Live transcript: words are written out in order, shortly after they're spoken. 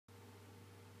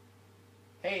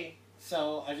Hey,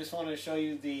 so I just wanted to show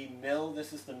you the mill.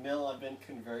 This is the mill I've been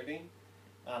converting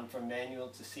from manual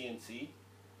to CNC.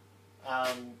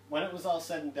 When it was all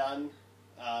said and done,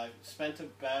 spent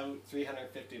about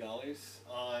 $350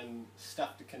 on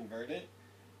stuff to convert it.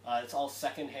 It's all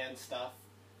secondhand stuff.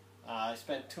 I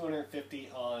spent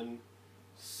 $250 on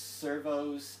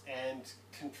servos and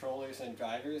controllers and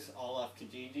drivers, all off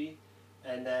Kijiji,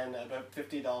 and then about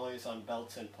 $50 on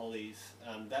belts and pulleys.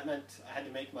 That meant I had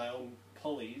to make my own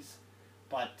pulleys,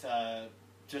 but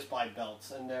just buy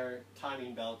belts, and they're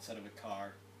timing belts out of a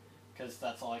car, because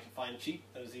that's all I could find cheap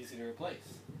that was easy to replace.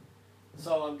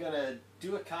 So I'm going to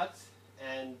do a cut,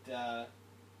 and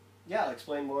yeah, I'll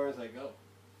explain more as I go.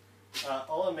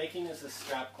 All I'm making is a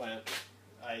strap clamp.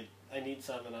 I need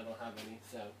some and I don't have any,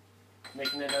 so I'm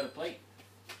making it out of plate.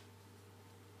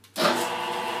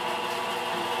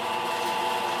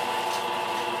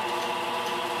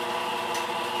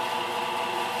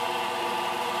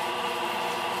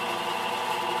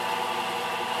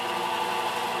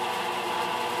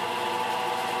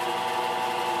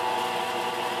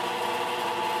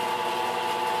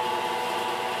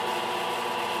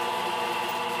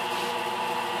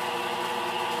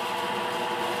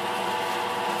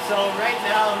 So right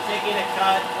now I'm taking a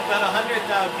cut about 100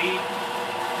 thou deep,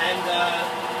 and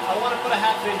I want to put a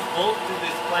 1/2 inch bolt through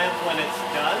this clamp when it's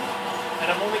done, and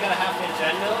I've only got a 1/2 inch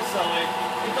end mill, so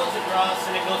it goes across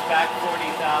and it goes back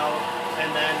 40 thou,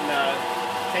 and then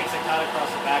takes a cut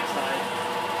across the backside.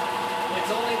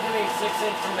 It's only doing 6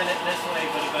 inch per minute this way,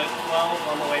 but about 12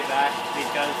 on the way back,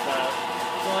 because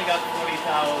it's only got 40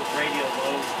 thou radial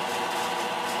load.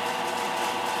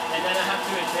 And then I have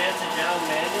to advance it down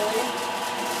manually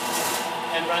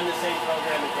and run the same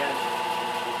program again.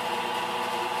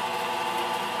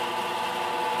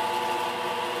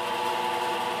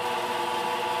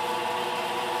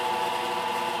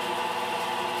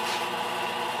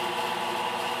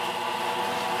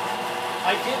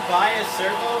 I did buy a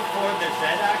servo for the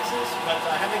Z-axis, but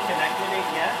I haven't connected it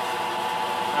yet.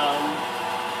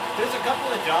 There's a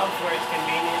couple of jobs where it's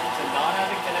convenient to not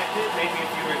have it connected. Maybe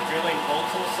if you were drilling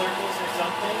voltage circles or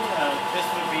something, this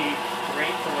would be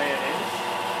great the way it is.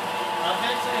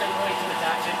 Eventually I'm going to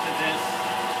attach it to this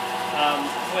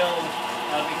quill,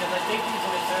 because I think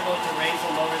using a servo to raise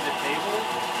and lower the table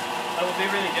would be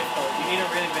really difficult. You need a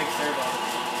really big servo.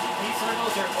 These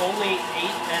servos are only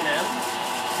 8 Nm,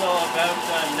 so about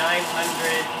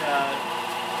 900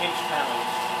 inch-pounds.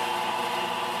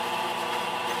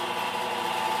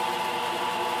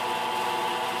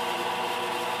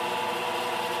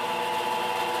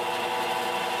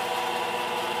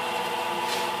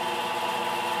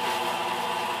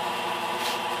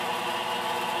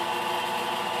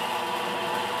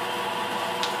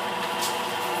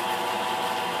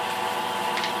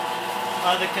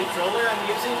 The controller I'm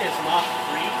using is Mach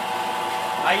 3.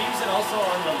 I use it also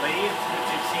on the lathe, which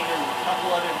you've seen in a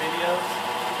couple other videos.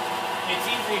 It's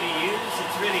easy to use,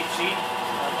 it's really cheap.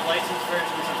 The licensed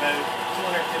version is about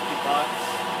 $250.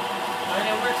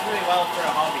 And it works really well for a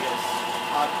hobbyist.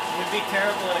 It would be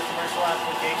terrible in a commercial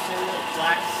application. It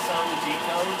lacks some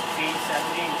G-code,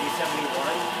 G70 and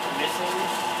G71 are missing.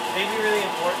 They'd be really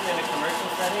important in a commercial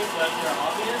setting, but for a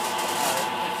hobbyist,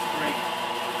 it's great.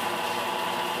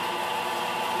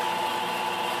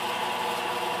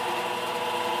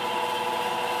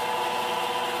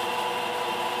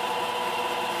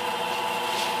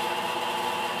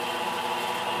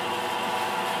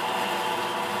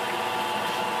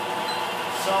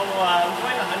 So I'm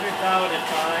going 100 thou at a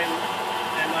time,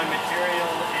 and my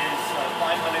material is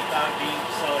 500 thou deep,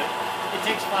 so it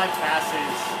takes 5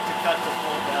 passes to cut the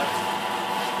full depth.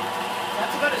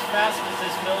 That's about as fast as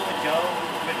this mill would go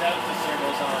without the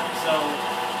servos on, so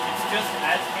it's just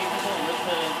as capable with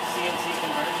the CNC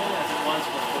conversion as it was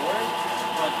before,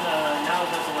 but now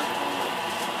it doesn't work for me.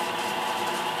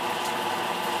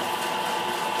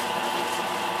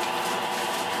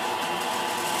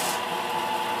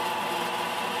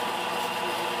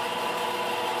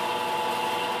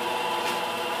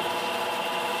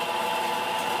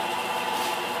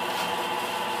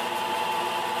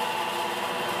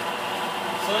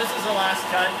 So this is the last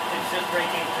cut, it's just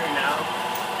breaking through now.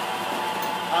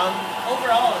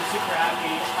 Overall I'm super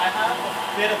happy. I have a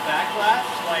bit of backlash,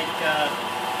 like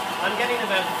I'm getting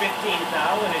about 15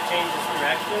 thou when it changes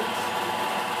directions.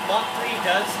 Mach 3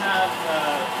 does have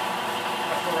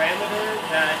a parameter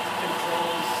that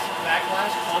controls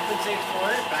backlash, compensates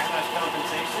for it, backlash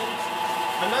compensation.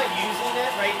 I'm not using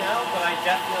it right now, but I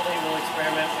definitely will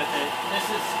experiment with it. This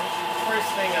is the first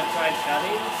thing I've tried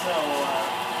cutting, so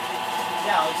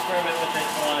yeah, I'll experiment with it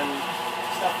on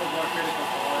stuff with more critical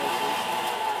tolerances.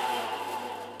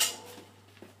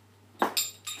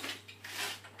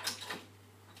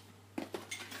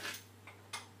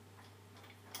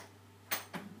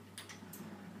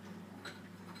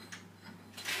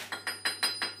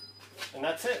 And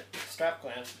that's it. Strap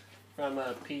clamp from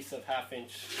a piece of 1/2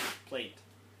 inch plate.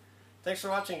 Thanks for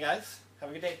watching, guys. Have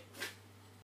a good day.